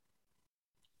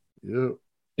 Yeah,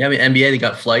 I mean, NBA, they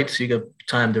got flights. So you got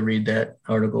time to read that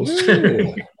articles.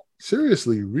 Yeah.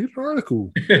 Seriously, read an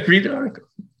article. Read the article.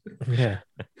 Yeah.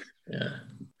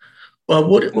 Well,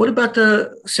 what about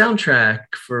the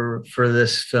soundtrack for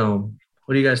this film?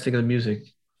 What do you guys think of the music?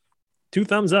 2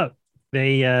 thumbs up.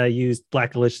 They used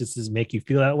Black Delicious' Make You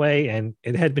Feel That Way, and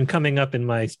it had been coming up in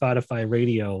my Spotify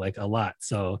radio like a lot.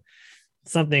 So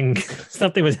something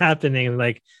something was happening, and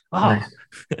like, oh, nice.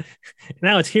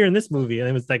 Now it's here in this movie, and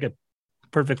it was like a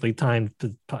perfectly timed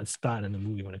spot in the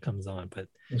movie when it comes on. But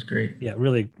that's great. Yeah,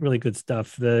 really, really good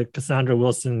stuff. The Cassandra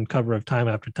Wilson cover of Time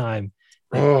After Time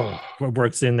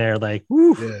works in there like,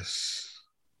 woo, yes,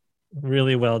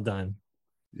 really well done.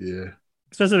 Yeah.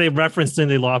 Especially they referenced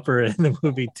Cyndi Lauper in the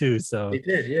movie too. So they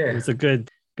did, yeah. It was a good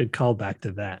callback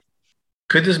to that.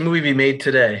 Could this movie be made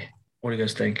today? What do you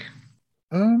guys think?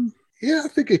 Yeah, I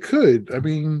think it could. I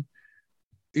mean,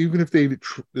 even if they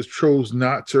just chose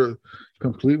not to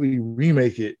completely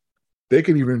remake it, they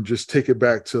could even just take it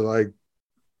back to like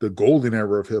the golden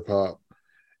era of hip hop.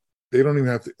 They don't even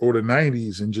have to, or the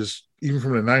 90s, and just even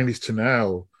from the 90s to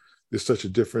now, there's such a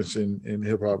difference in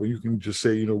hip hop. You can just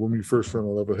say, when we first fell in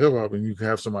love with hip hop, and you can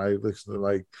have somebody listen to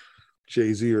like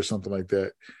Jay-Z or something like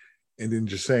that, and then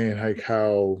just saying like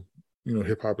how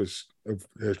hip hop has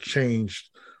changed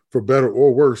for better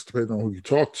or worse depending on who you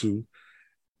talk to.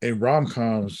 And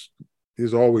rom-coms,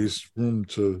 there's always room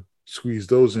to squeeze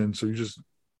those in. So you just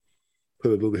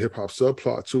put a little hip hop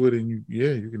subplot to it, and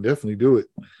you can definitely do it.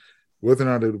 Whether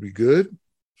or not it'll be good,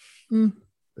 it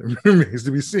remains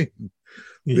to be seen.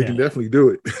 They can definitely do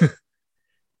it.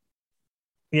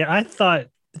 Yeah, I thought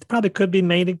it probably could be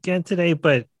made again today,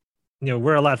 but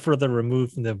we're a lot further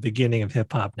removed from the beginning of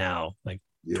hip hop now, like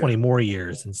 20 more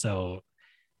years. And so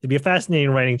it'd be a fascinating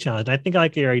writing challenge. I think I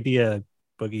like your idea,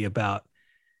 Boogie, about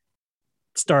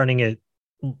starting it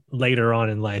later on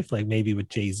in life, like maybe with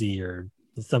Jay-Z or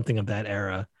something of that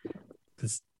era.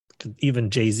 Because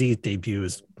even Jay-Z's debut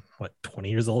is 20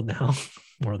 years old now,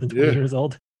 more than 20 years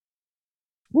old.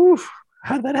 Woo!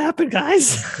 How did that happen,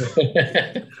 guys?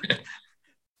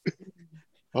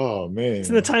 Oh man, it's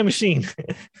in the time machine.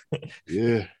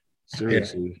 Yeah,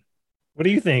 seriously. What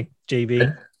do you think,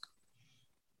 JB?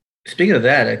 Speaking of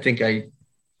that, I think I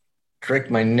cracked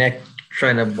my neck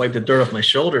trying to wipe the dirt off my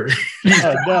shoulder.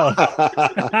 Oh no!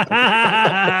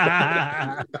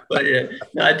 But yeah,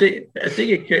 no, I think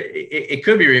it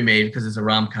could be remade because it's a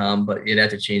rom-com, but you'd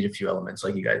have to change a few elements,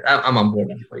 like you guys. I'm on board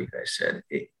with what you guys said.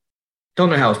 Don't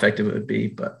know how effective it would be,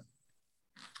 but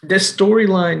this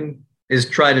storyline is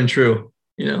tried and true.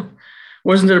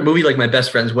 Wasn't there a movie like My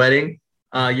Best Friend's Wedding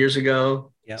years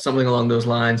ago? Yep. Something along those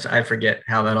lines. I forget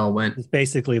how that all went. It's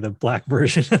basically the black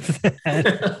version of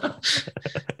that.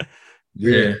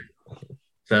 Yeah.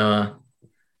 So,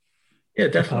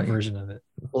 definitely version of it.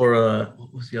 Or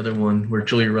what was the other one where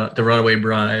Julia, the Runaway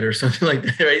Bride, or something like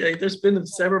that? Right? Like, there's been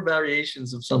several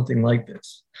variations of something like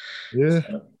this. Yeah.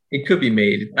 So it could be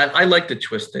made. I like the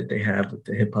twist that they have with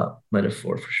the hip hop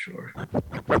metaphor for sure.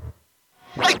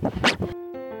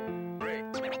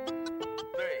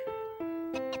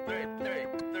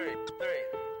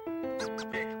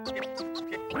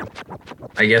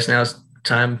 I guess now it's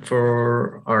time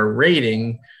for our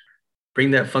rating.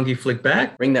 Bring that funky flick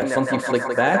back. Bring that funky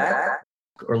flick back.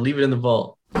 Or leave it in the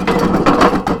vault.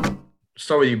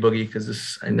 Start with you, Boogie,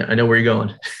 because I know where you're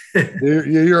going. Yeah,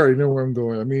 you already know where I'm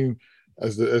going. I mean,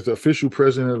 as the official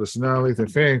president of the Sanaa Lathan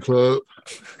fan club,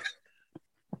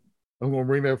 I'm gonna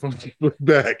bring that funky flick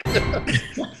back.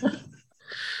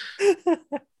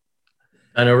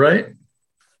 I know, right?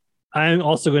 I'm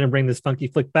also going to bring this funky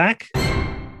flick back,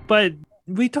 but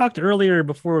we talked earlier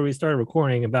before we started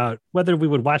recording about whether we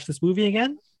would watch this movie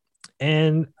again,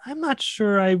 and I'm not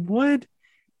sure I would.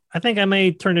 I think I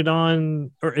may turn it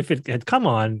on, or if it had come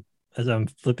on as I'm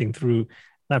not flipping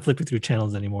through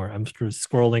channels anymore. I'm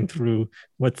scrolling through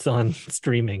what's on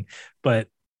streaming, but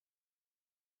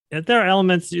there are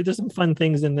elements. There's some fun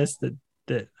things in this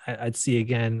that I'd see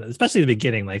again, especially the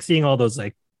beginning, like seeing all those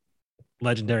like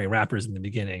legendary rappers in the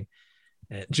beginning.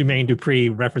 Jermaine Dupri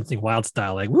referencing Wild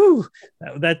Style, like woo,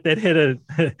 that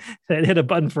hit a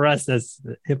button for us as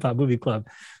the Hip Hop Movie Club.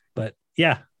 But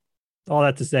yeah, all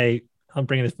that to say, I'm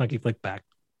bringing this funky flick back.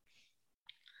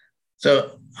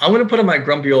 So I'm going to put on my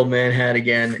grumpy old man hat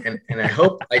again, and I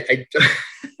hope I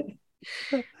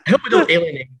hope we don't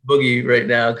alienate Boogie right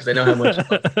now, because I know how much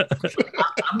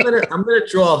I'm gonna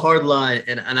draw a hard line,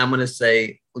 and I'm gonna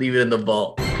say leave it in the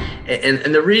vault.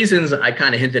 And the reasons I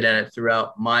kind of hinted at it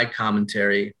throughout my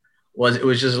commentary was it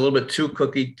was just a little bit too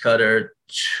cookie cutter,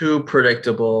 too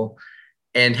predictable.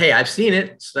 And hey, I've seen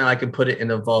it, so now I can put it in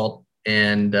the vault.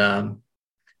 And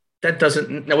that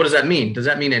doesn't. Now, what does that mean? Does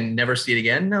that mean I never see it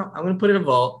again? No, I'm going to put it in a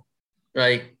vault.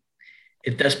 Right?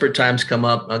 If desperate times come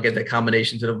up, I'll get that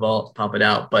combination to the vault, pop it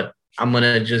out. But I'm going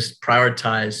to just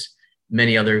prioritize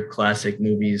many other classic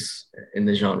movies in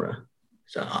the genre.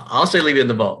 So I'll say leave it in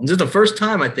the vault. This is the first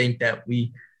time I think that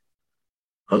we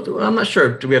Oh, I'm not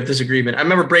sure. Do we have disagreement? I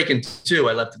remember Breaking 2.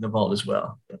 I left in the vault as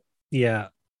well. Yeah.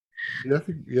 I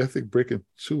think Breaking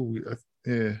 2.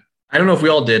 Yeah. I don't know if we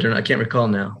all did or not. I can't recall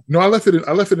now. No, I left it in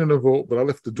the vault, but I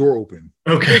left the door open.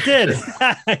 Okay. You did.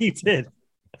 You did.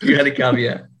 You had a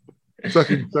caveat. So I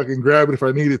can grab it if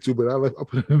I needed to, but I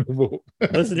put it in the vault.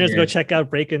 Listeners, go check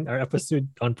out our episode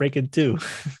on Breaking 2.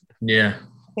 Yeah.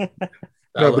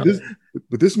 No,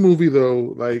 but this movie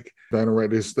though, like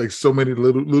Dynamite, there's like so many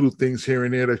little things here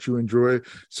and there that you enjoy.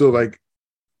 So like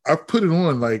I put it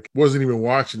on, like wasn't even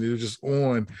watching it. It was just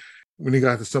on when he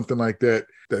got to something like that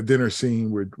dinner scene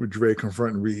with Dre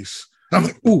confronting Reese. I'm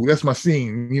like, ooh, that's my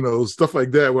scene. You know, stuff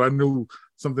like that where I knew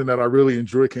something that I really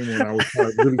enjoy came on. I was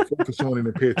trying to really focus on it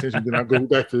and pay attention. Then I go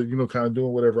back to, you know, kind of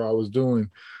doing whatever I was doing.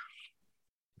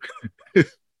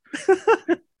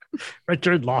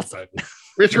 Richard Lawson.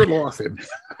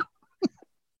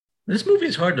 This movie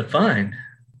is hard to find.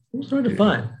 It was hard to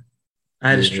find.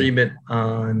 I had to stream it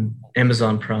on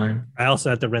Amazon Prime. I also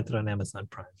had to rent it on Amazon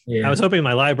Prime. Yeah. I was hoping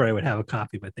my library would have a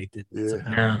copy, but they didn't. Yeah.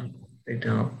 Somehow. No, they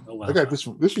don't. Oh, well. I got this.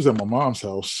 This was at my mom's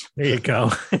house. There you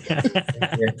go.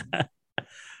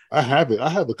 I have it. I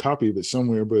have a copy of it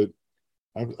somewhere, but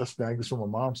I snagged this from my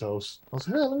mom's house. I was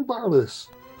like, hey, let me borrow this.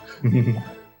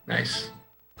 Nice.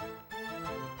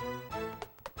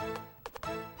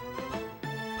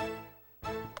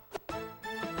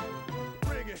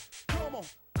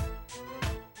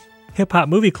 Hip Hop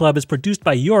Movie Club is produced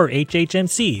by your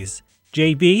HHMCs,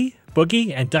 JB,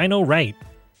 Boogie, and Dino Wright.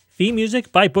 Theme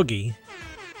music by Boogie.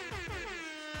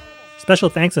 Special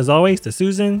thanks as always to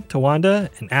Susan, Tawanda,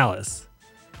 and Alice.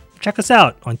 Check us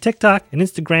out on TikTok and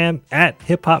Instagram at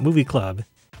Hip Hop Movie Club.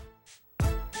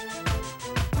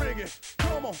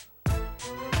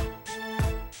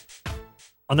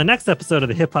 On the next episode of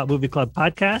the Hip Hop Movie Club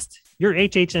podcast, your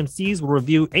HHMCs will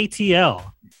review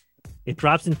ATL. It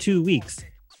drops in 2 weeks.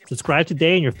 Subscribe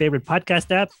today in your favorite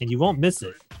podcast app and you won't miss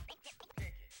it.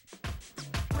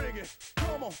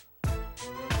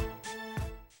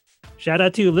 Shout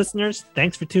out to you listeners.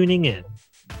 Thanks for tuning in.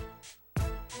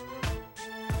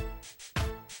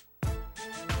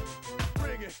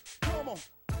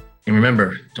 And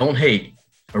remember, don't hate,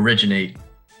 originate.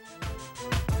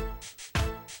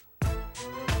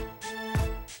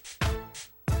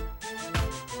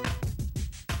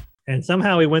 And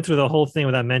somehow we went through the whole thing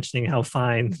without mentioning how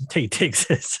fine Taye Diggs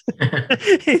is.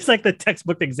 He's like the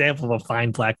textbook example of a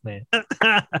fine black man.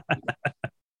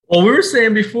 Well, we were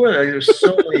saying before that there's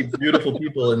so many beautiful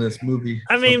people in this movie.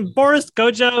 I mean, Boris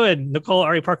Gojo and Nicole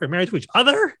Ari Parker married to each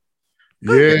other?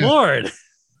 Good Lord.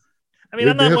 I mean,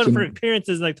 I'm not one for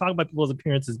appearances, like talking about people's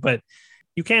appearances, but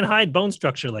you can't hide bone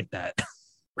structure like that.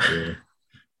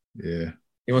 Yeah.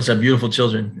 He wants to have beautiful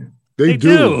children. They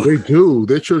do. They do.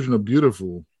 Their children are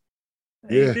beautiful.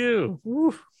 They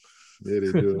do. Yeah,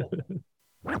 they do.